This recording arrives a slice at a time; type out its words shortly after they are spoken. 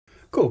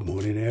Good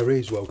morning,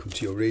 Aries. Welcome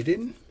to your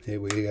reading.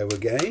 Here we go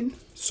again.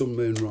 Sun,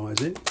 moon,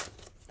 rising.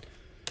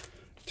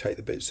 Take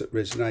the bits that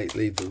resonate,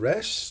 leave the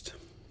rest.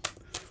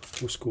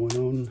 What's going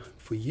on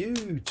for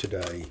you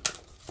today?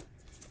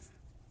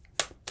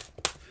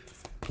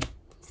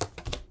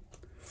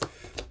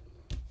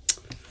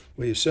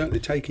 Well, you're certainly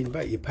taking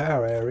back your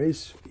power,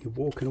 Aries. You're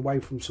walking away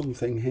from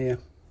something here.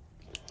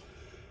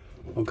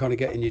 I'm kind of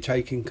getting you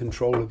taking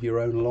control of your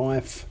own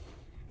life.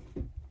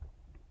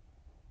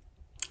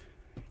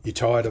 You're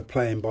tired of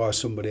playing by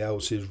somebody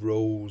else's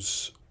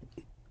rules.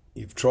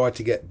 You've tried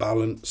to get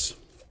balance.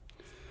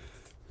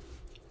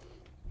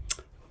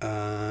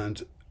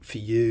 And for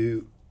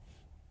you,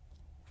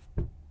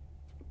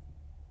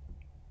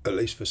 at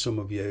least for some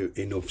of you,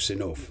 enough's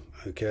enough,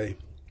 okay?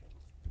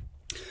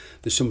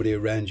 There's somebody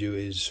around you who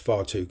is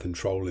far too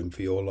controlling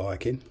for your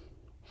liking.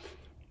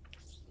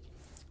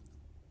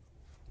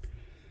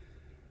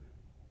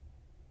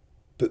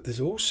 But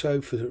there's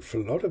also, for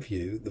a lot of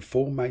you, the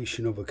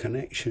formation of a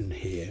connection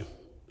here,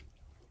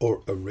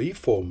 or a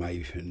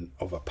reformation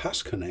of a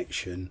past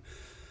connection,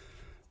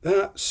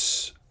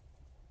 that's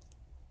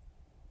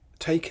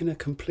taken a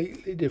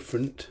completely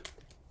different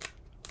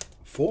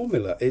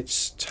formula.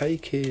 It's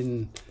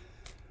taking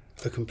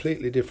a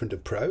completely different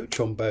approach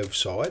on both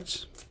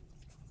sides.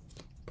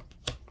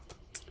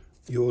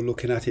 You're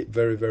looking at it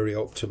very, very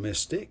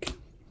optimistic.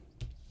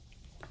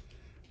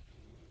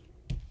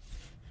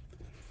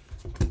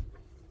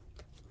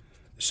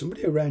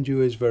 Somebody around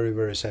you is very,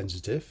 very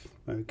sensitive.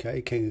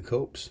 Okay, King of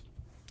Cups.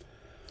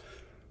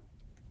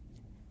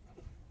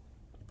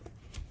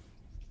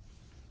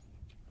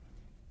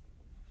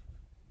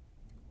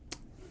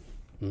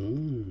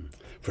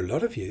 For a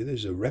lot of you,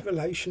 there's a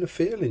revelation of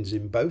feelings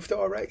in both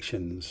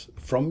directions,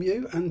 from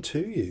you and to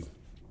you.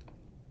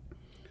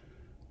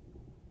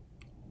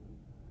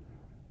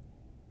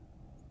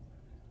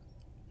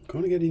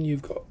 Kind of getting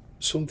you've got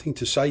something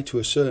to say to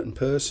a certain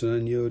person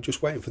and you're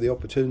just waiting for the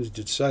opportunity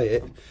to say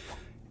it.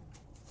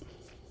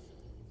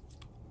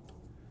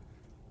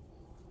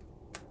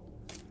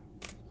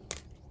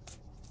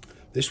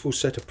 This will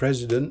set a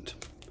precedent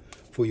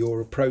for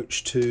your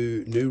approach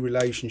to new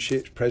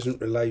relationships, present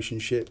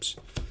relationships,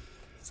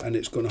 and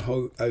it's going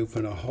to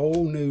open a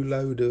whole new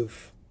load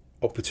of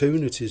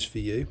opportunities for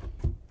you.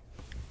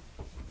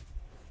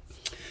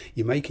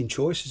 You're making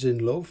choices in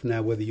love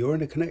now, whether you're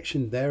in a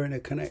connection, they're in a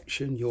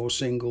connection, you're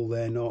single,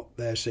 they're not,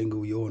 they're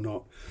single, you're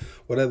not.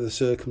 Whatever the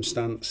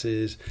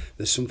circumstances,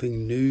 there's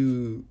something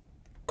new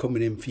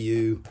coming in for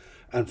you,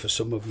 and for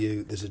some of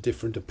you, there's a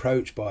different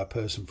approach by a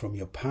person from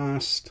your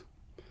past.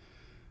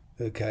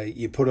 Okay,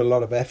 you put a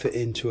lot of effort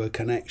into a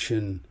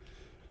connection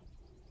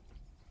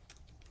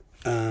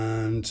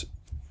and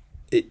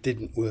it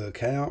didn't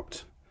work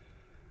out.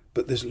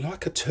 But there's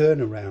like a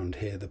turnaround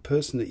here. The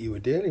person that you were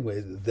dealing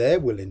with, they're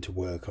willing to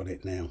work on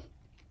it now.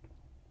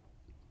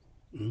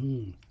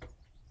 Kind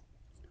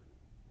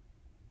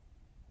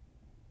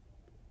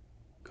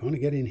of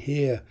getting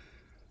here.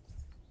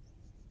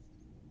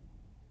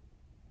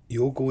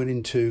 You're going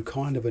into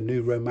kind of a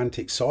new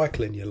romantic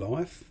cycle in your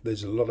life.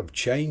 There's a lot of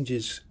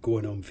changes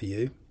going on for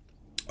you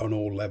on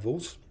all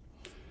levels.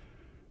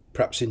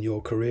 Perhaps in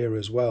your career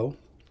as well.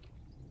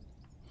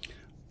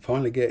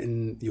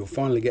 You're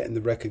finally getting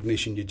the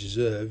recognition you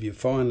deserve.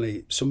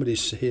 Somebody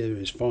here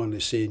is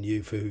finally seeing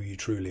you for who you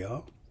truly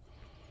are.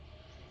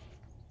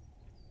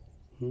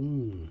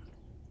 I'm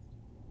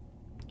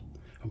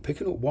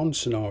picking up one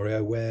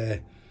scenario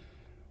where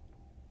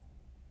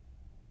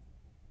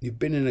you've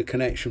been in a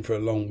connection for a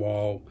long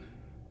while.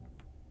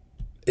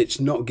 It's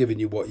not giving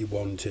you what you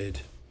wanted.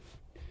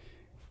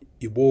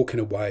 You're walking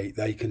away.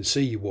 They can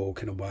see you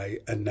walking away,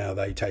 and now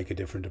they take a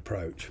different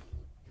approach.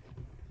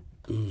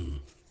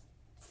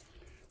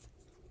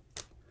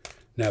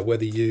 Now,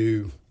 whether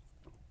you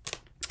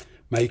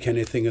make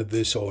anything of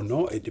this or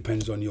not, it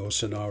depends on your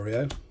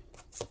scenario.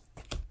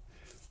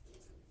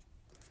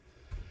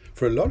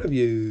 For a lot of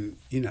you,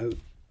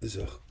 there's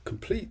a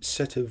complete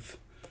set of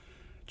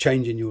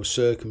change in your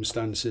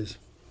circumstances.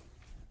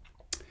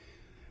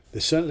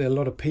 There's certainly a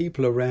lot of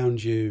people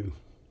around you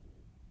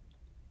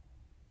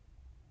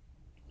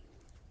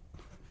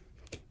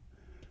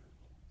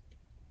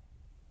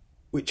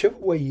whichever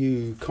way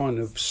you kind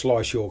of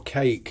slice your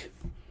cake,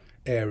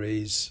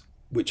 Aries,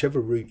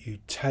 whichever route you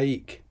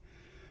take,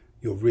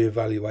 you're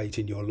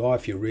reevaluating your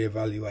life, you're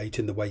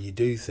reevaluating the way you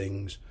do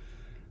things,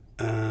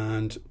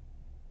 and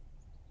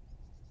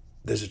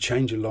there's a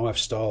change of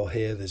lifestyle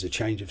here, there's a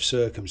change of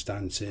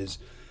circumstances,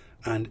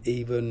 and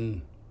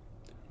even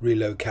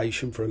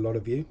relocation for a lot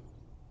of you.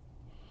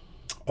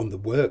 On the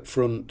work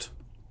front,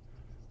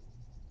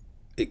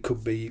 it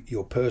could be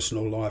your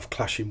personal life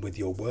clashing with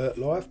your work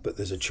life, but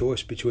there's a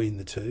choice between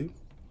the two.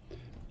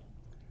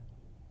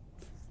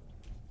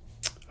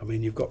 I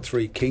mean, you've got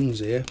three kings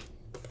here.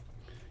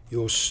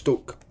 You're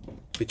stuck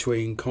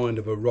between kind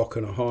of a rock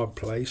and a hard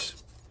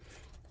place.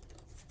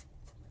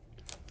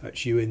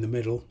 That's you in the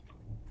middle.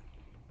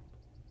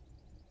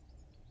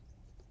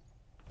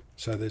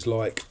 So there's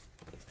like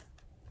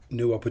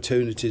new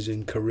opportunities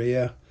in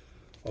career,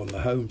 on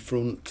the home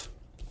front,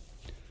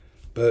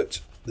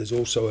 but there's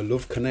also a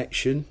love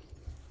connection.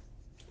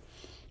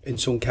 In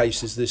some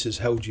cases this has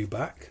held you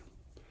back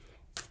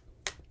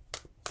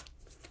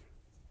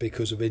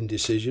because of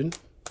indecision.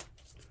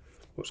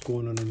 What's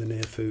going on in the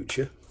near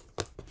future?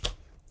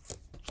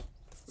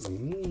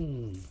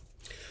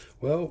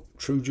 Well,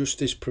 true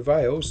justice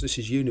prevails. This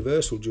is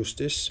universal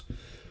justice.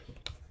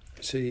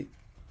 See,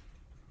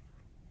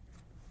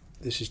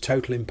 this is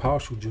total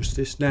impartial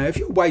justice. Now, if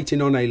you're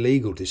waiting on a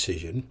legal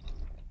decision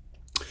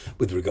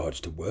with regards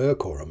to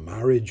work or a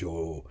marriage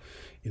or,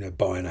 you know,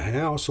 buying a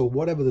house or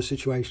whatever the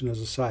situation,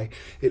 as I say,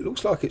 it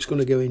looks like it's going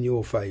to go in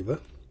your favour.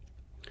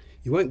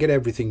 You won't get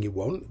everything you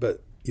want,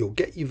 but you'll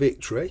get your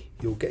victory,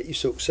 you'll get your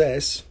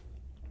success.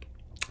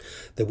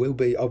 There will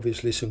be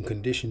obviously some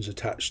conditions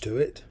attached to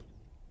it.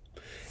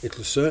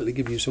 It'll certainly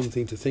give you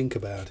something to think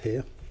about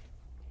here.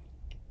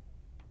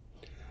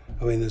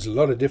 I mean, there's a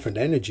lot of different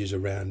energies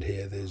around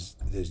here.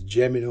 There's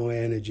Gemini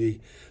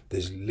energy,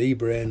 there's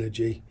Libra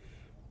energy,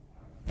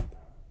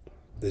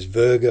 there's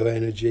Virgo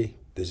energy,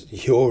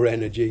 there's your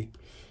energy.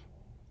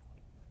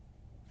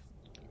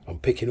 I'm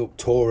picking up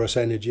Taurus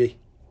energy,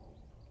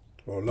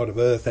 or a lot of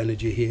Earth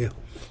energy here.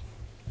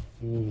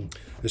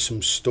 There's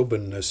some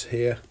stubbornness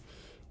here.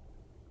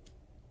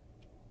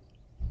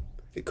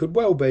 It could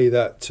well be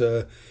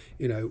that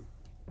you know,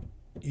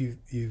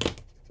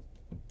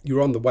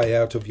 you're on the way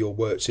out of your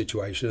work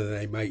situation, and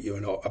they make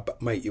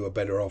you a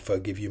better offer,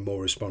 give you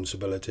more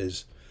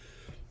responsibilities.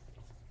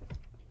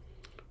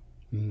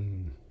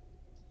 Even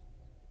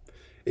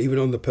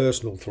on the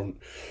personal front,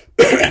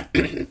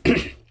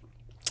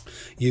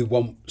 you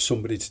want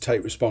somebody to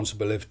take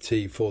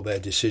responsibility for their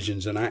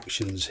decisions and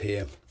actions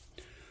here.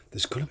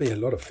 There's going to be a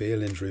lot of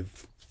feelings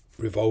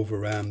revolve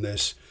around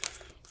this.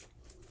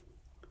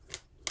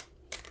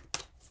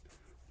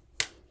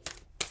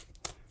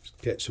 Let's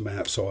get some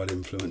outside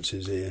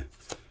influences here.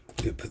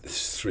 You put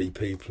there's 3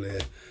 people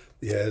here.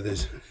 Yeah,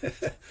 there's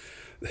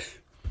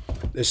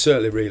there's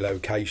certainly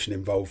relocation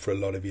involved for a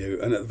lot of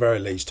you, and at the very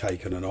least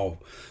taking an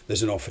off.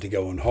 There's an offer to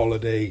go on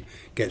holiday,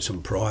 get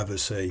some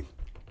privacy.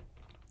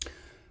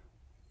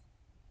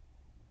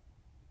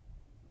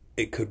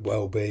 It could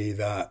well be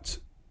that,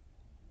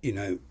 you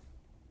know,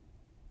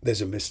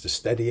 there's a Mr.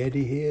 Steady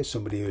Eddie here,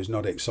 somebody who is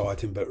not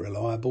exciting but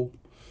reliable,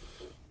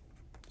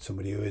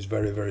 somebody who is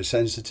very, very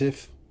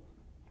sensitive.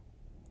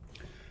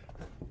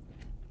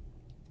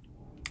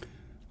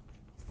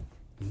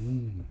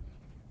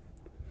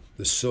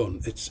 The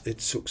Sun,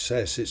 it's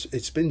success.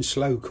 It's been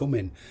slow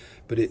coming,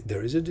 but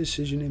there is a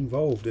decision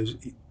involved.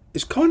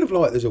 It's kind of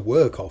like there's a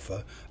work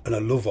offer and a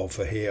love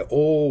offer here,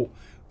 all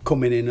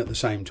coming in at the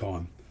same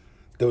time.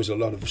 There was a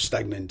lot of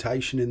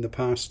stagnation in the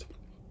past.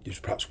 You was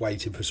perhaps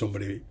waiting for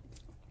somebody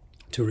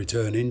to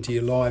return into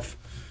your life.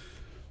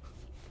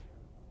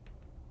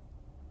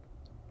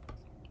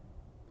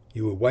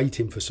 You were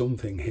waiting for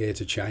something here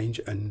to change,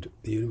 and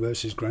the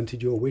universe has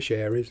granted your wish,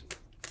 Aries.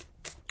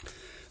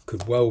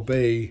 Could well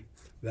be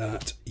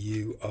that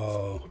you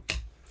are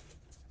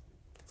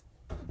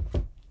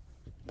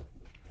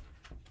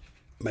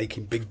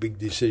making big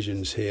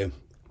decisions here.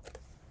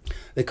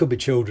 There could be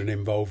children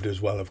involved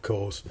as well, of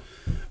course,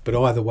 but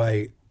either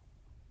way,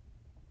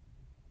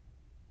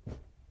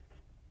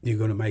 you're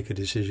going to make a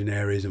decision,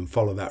 Aries, and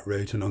follow that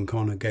route, and I'm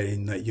kind of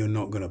getting that you're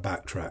not going to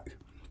backtrack.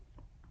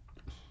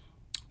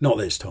 Not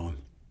this time.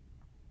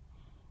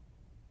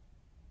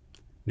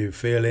 New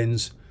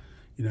feelings,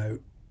 you know,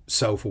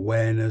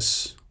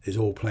 self-awareness is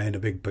all playing a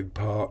big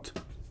part.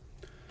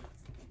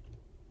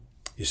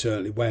 You're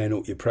certainly weighing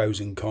up your pros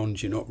and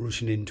cons. You're not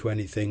rushing into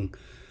anything.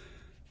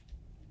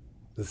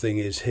 The thing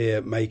is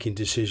here, making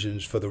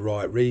decisions for the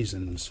right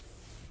reasons.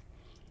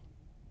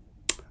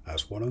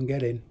 That's what I'm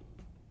getting.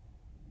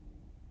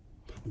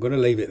 I'm going to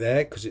leave it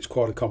there because it's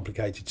quite a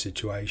complicated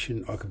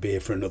situation. I could be here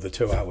for another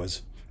 2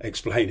 hours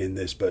explaining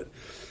this, but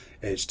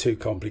it's too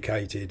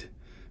complicated.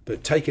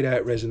 But take it how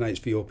it resonates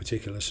for your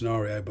particular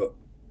scenario. But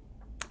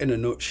in a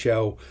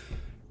nutshell,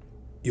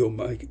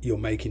 you're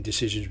making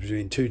decisions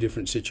between 2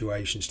 different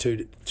situations,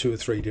 two or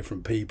three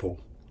different people.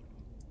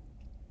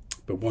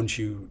 But once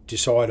you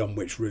decide on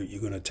which route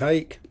you're going to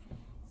take,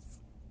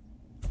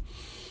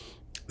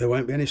 there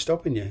won't be any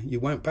stopping you. You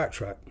won't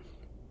backtrack.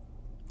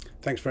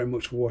 Thanks very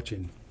much for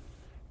watching.